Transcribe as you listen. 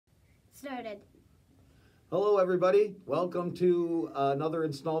started. Hello, everybody. Welcome to another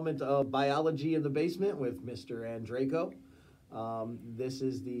installment of Biology in the Basement with Mr. Andraco. This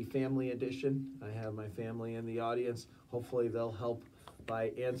is the family edition. I have my family in the audience. Hopefully, they'll help by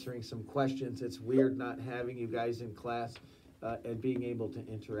answering some questions. It's weird not having you guys in class and being able to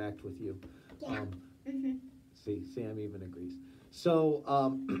interact with you. Yeah. See, Sam even agrees.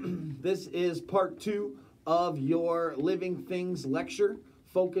 So, this is part 2 of your Living Things lecture,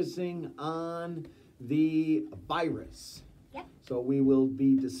 focusing on the virus. Yep. So we will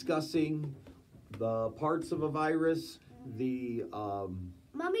be discussing the parts of a virus, the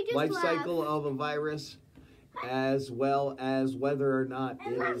Mommy just life left. cycle of a virus, as well as whether or not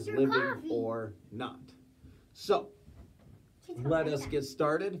And it that's is your living coffee. or not. So, let us get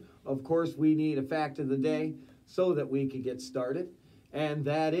started. Of course, we need a fact of the day so that we can get started. And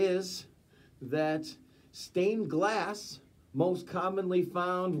that is that stained glass, most commonly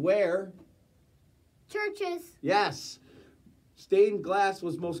found where? Churches. Yes. Stained glass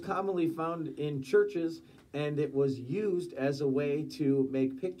was most commonly found in churches, and it was used as a way to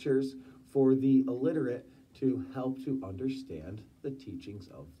make pictures for the illiterate to help to understand the teachings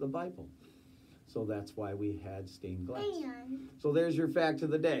of the Bible. So that's why we had stained glass. And So there's your fact of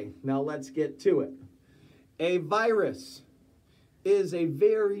the day. Now let's get to it. A virus is a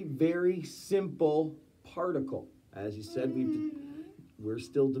very, very simple particle. As you said, we're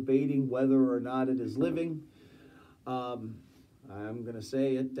still debating whether or not it is living. I'm going to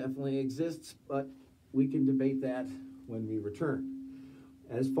say it definitely exists, but we can debate that when we return.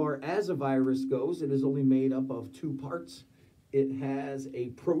 As far as a virus goes, it is only made up of 2 parts. It has a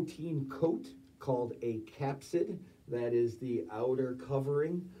protein coat called a capsid. That is the outer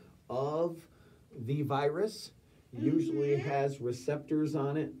covering of the virus. Usually it has receptors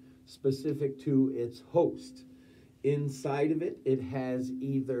on it specific to its host. Inside of it, it has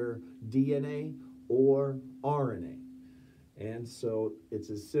either DNA or RNA. And so it's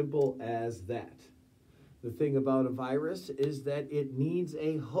as simple as that. The thing about a virus is that it needs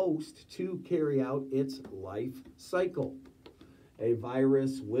a host to carry out its life cycle. A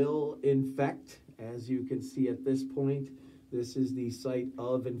virus will infect, as you can see at this point. This is the site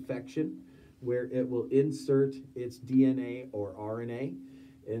of infection, where it will insert its DNA or RNA.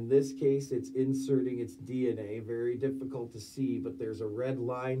 In this case, it's inserting its DNA. Very difficult to see, but there's a red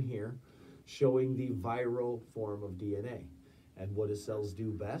line here showing the viral form of DNA. And what do cells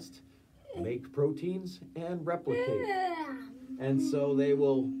do best? Make proteins and replicate. And so they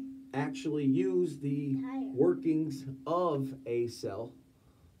will actually use the workings of a cell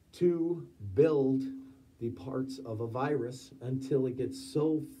to build the parts of a virus until it gets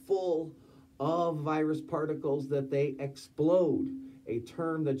so full of virus particles that they explode. A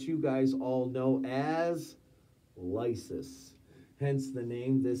term that you guys all know as lysis. Hence the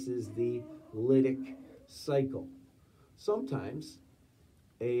name. This is the lytic cycle. Sometimes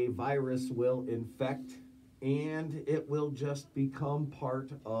a virus will infect and it will just become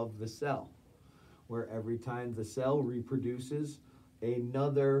part of the cell, where every time the cell reproduces,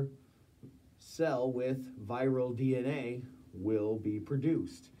 another cell with viral DNA will be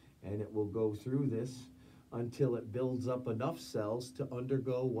produced. And it will go through this until it builds up enough cells to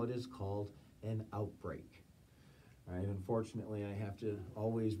undergo what is called an outbreak. All right, unfortunately, I have to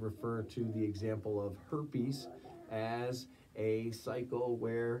always refer to the example of herpes as a cycle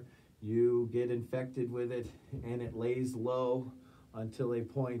where you get infected with it and it lays low until a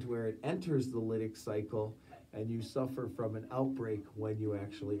point where it enters the lytic cycle and you suffer from an outbreak when you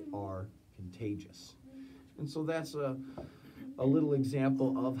actually are contagious. And so that's a little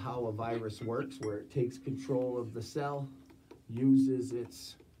example of how a virus works, where it takes control of the cell, uses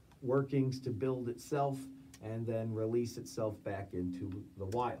its workings to build itself, and then release itself back into the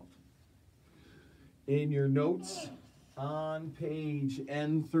wild. In your notes on page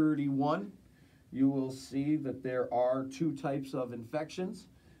N31, you will see that there are 2 types of infections.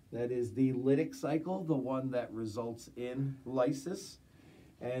 That is the lytic cycle, the one that results in lysis,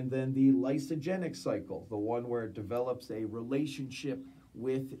 and then the lysogenic cycle, the one where it develops a relationship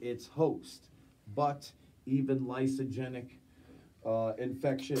with its host. But even lysogenic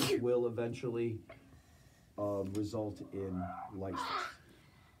infections will eventually result in lysis.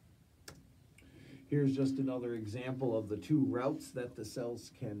 Here's just another example of the 2 routes that the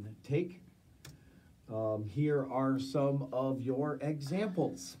cells can take. Here are some of your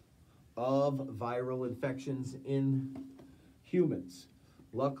examples of viral infections in humans.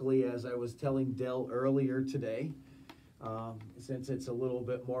 Luckily, as I was telling Dell earlier today, since it's a little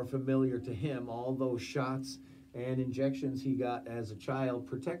bit more familiar to him, all those shots and injections he got as a child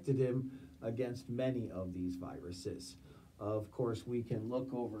protected him against many of these viruses. Of course, we can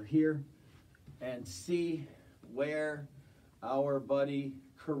look over here and see where our buddy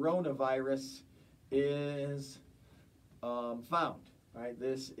coronavirus is found. Right?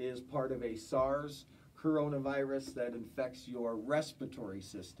 This is part of a SARS coronavirus that infects your respiratory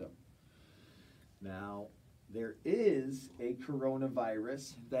system. Now, there is a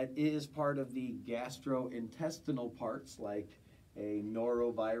coronavirus that is part of the gastrointestinal parts, like a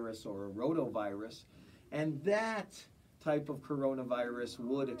norovirus or a rotavirus, and that type of coronavirus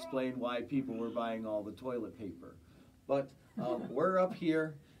would explain why people were buying all the toilet paper. But we're up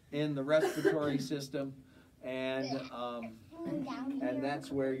here in the respiratory system, and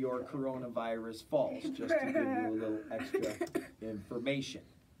that's where your coronavirus falls, just to give you a little extra information.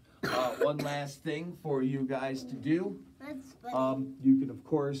 One last thing for you guys to do. You can, of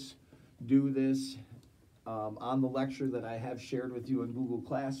course, do this on the lecture that I have shared with you in Google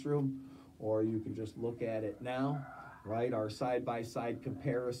Classroom, or you can just look at it now, right? Our side-by-side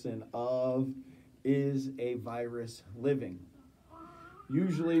comparison of, is a virus living?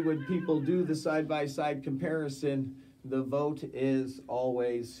 Usually when people do the side-by-side comparison, the vote is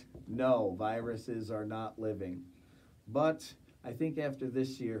always no, viruses are not living. But I think after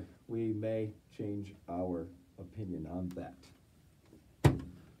this year, we may change our opinion on that.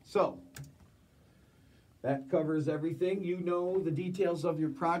 So, that covers everything. You know the details of your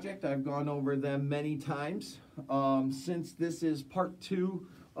project. I've gone over them many times. Since this is part 2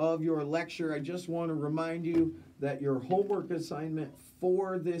 of your lecture, I just want to remind you that your homework assignment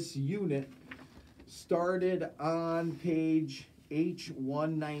for this unit started on page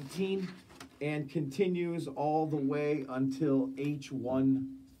H119 and continues all the way until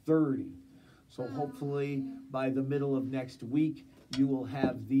H130. So hopefully by the middle of next week, you will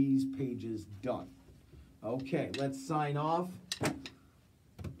have these pages done. Okay, let's sign off.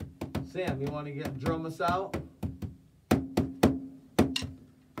 Sam, you want to drum us out?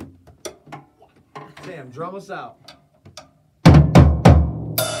 Sam, drum us out.